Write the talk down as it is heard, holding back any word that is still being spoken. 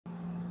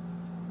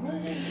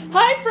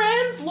Hi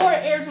friends,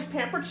 Lauraayers with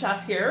Pampered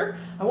Chef here.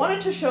 I wanted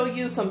to show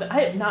you something.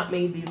 I have not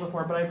made these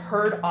before, but I've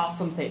heard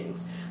awesome things.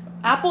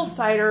 Apple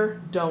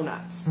cider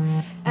donuts.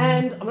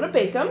 And I'm going to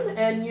bake them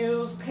and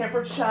use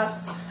Pampered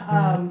Chef's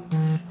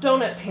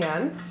donut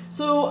pan.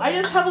 So I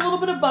just have a little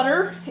bit of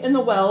butter in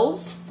the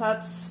wells.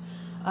 That's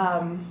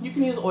you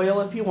can use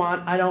oil if you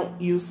want. I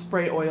don't use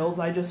spray oils.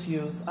 I just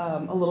use a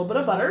little bit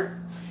of butter.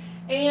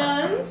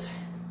 And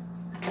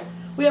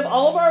we have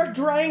all of our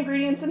dry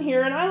ingredients in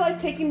here, and I like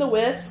taking the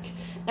whisk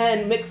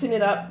and mixing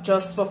it up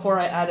just before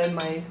I add in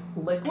my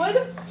liquid.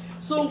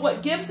 So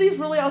what gives these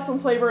really awesome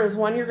flavor is,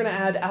 one, you're gonna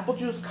add apple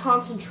juice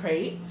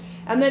concentrate,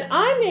 and then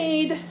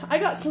I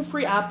got some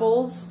free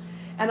apples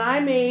and I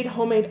made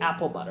homemade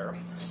apple butter.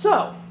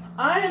 So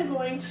I am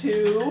going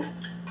to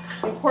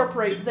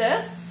incorporate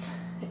this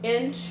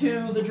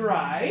into the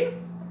dry,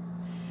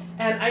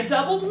 and I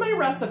doubled my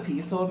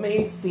recipe, so it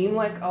may seem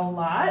like a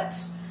lot,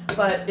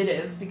 but it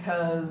is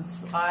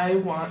because I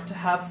want to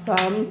have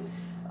some,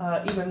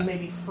 even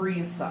maybe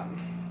freeze some.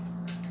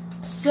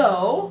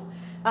 So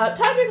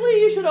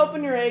technically you should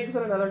open your eggs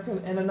in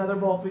another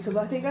bowl, because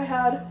I think I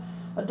had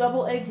a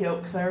double egg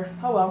yolk there.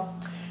 Oh well.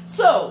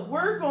 So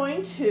we're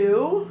going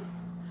to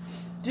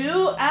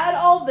add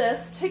all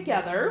this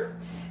together,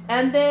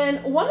 and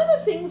then one of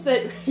the things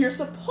that you're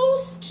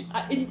supposed to,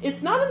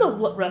 it's not in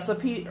the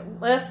recipe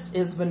list,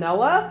 is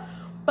vanilla,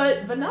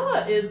 but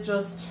vanilla is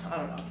just, I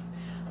don't know.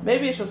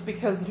 Maybe it's just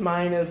because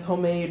mine is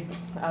homemade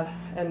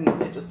and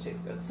it just tastes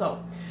good.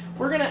 So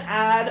we're going to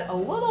add a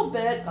little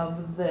bit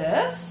of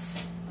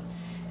this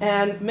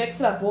and mix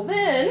it up. Well,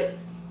 then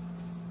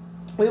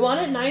we want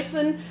it nice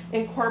and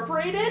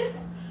incorporated.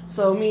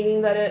 So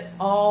meaning that it's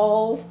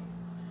all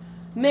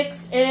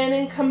mixed in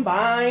and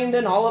combined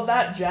and all of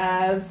that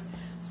jazz.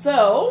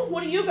 So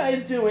what are you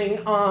guys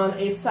doing on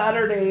a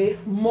Saturday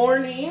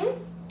morning?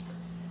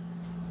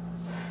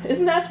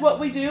 Isn't that what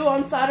we do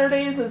on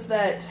Saturdays, is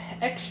that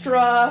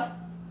extra,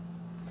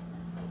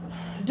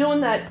 doing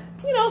that,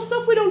 you know,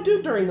 stuff we don't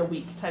do during the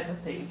week type of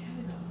thing.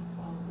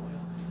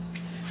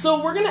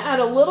 So we're going to add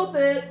a little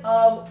bit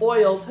of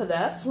oil to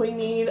this. We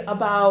need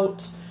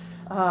about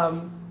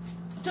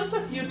just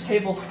a few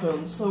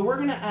tablespoons. So we're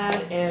going to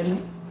add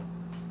in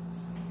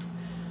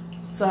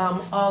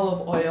some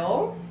olive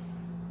oil.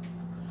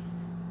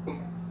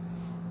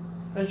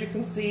 As you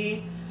can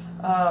see,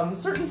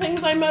 certain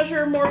things I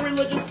measure more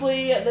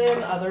religiously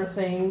than other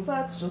things.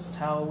 That's just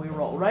how we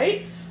roll,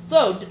 right?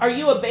 So, are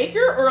you a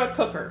baker or a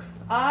cooker?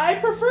 I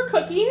prefer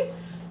cooking.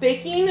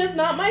 Baking is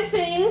not my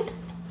thing,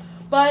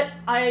 but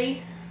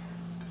I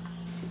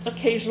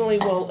occasionally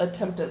will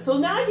attempt it. So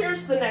now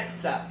here's the next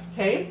step,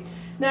 okay?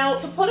 Now,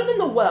 to put them in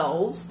the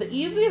wells, the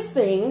easiest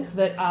thing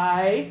that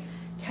I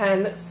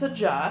can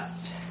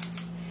suggest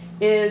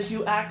is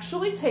you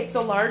actually take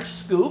the large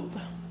scoop,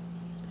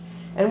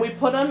 and we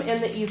put them in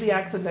the Easy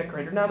Accent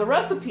Decorator. Now the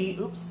recipe,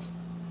 oops,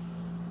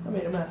 I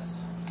made a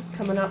mess. It's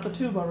coming out the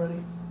tube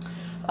already.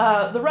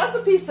 The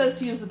recipe says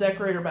to use the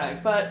decorator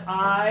bag, but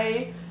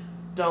I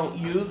don't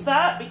use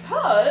that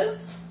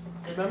because,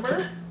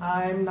 remember,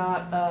 I'm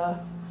not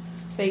a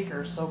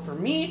baker. So for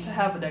me to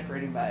have the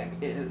decorating bag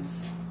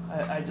is,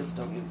 I just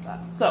don't use that.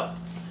 So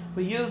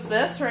we use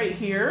this right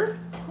here.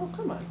 Oh,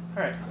 come on.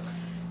 All right.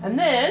 And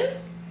then,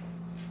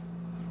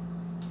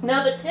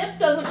 now the tip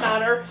doesn't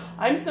matter.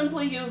 I'm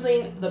simply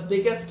using the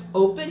biggest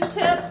open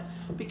tip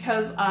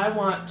because I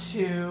want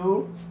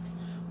to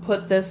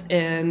put this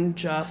in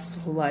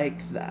just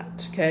like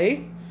that,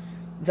 okay?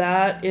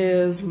 That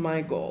is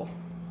my goal,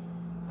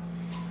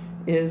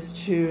 is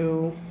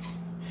to,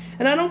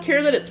 and I don't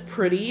care that it's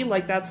pretty,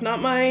 like that's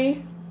not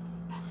my,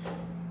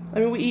 I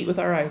mean, we eat with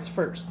our eyes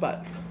first,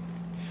 but,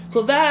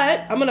 so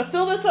that, I'm gonna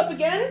fill this up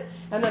again,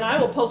 and then I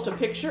will post a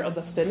picture of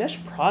the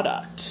finished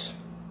product.